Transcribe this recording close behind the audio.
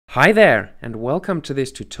Hi there, and welcome to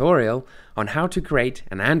this tutorial on how to create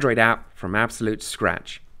an Android app from absolute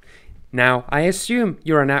scratch. Now, I assume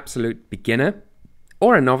you're an absolute beginner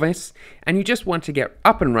or a novice, and you just want to get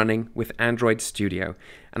up and running with Android Studio.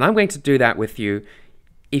 And I'm going to do that with you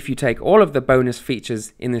if you take all of the bonus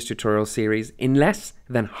features in this tutorial series in less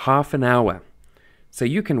than half an hour. So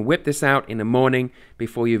you can whip this out in the morning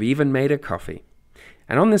before you've even made a coffee.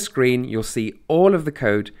 And on the screen, you'll see all of the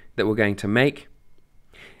code that we're going to make.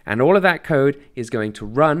 And all of that code is going to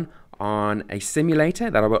run on a simulator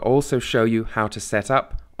that I will also show you how to set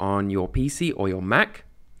up on your PC or your Mac.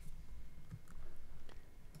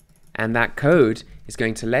 And that code is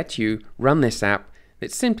going to let you run this app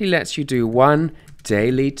that simply lets you do one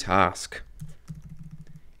daily task.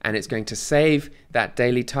 And it's going to save that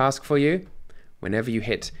daily task for you whenever you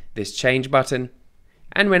hit this change button.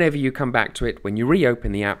 And whenever you come back to it, when you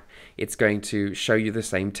reopen the app, it's going to show you the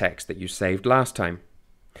same text that you saved last time.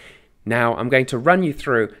 Now I'm going to run you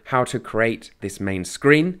through how to create this main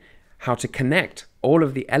screen, how to connect all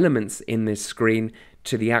of the elements in this screen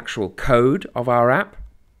to the actual code of our app.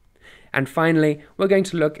 And finally, we're going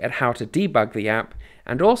to look at how to debug the app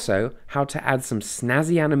and also how to add some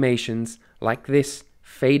snazzy animations like this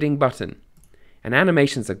fading button. And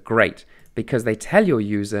animations are great because they tell your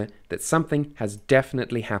user that something has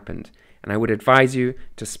definitely happened. And I would advise you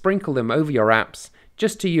to sprinkle them over your apps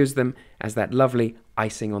just to use them as that lovely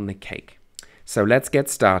icing on the cake. So let's get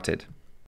started.